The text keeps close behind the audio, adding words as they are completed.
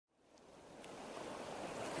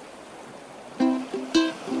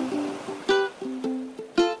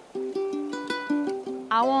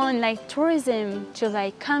I want like tourism to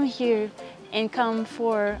like come here and come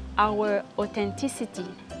for our authenticity,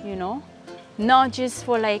 you know? Not just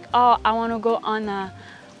for like, oh, I want to go on a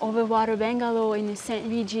overwater bungalow in the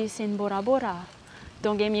St. Regis in Bora Bora.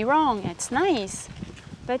 Don't get me wrong, it's nice,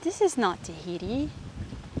 but this is not Tahiti.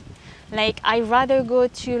 Like, I'd rather go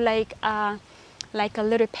to like a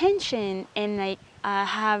little pension and like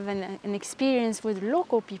have an experience with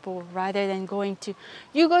local people rather than going to,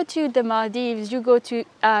 you go to the Maldives, you go to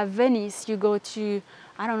Venice, you go to,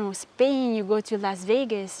 I don't know, Spain, you go to Las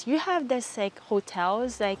Vegas, you have this like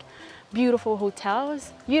hotels, like beautiful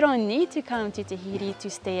hotels. You don't need to come to Tahiti to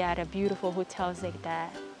stay at a beautiful hotels like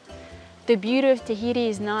that. The beauty of Tahiti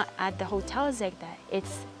is not at the hotels like that,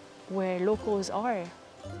 it's where locals are.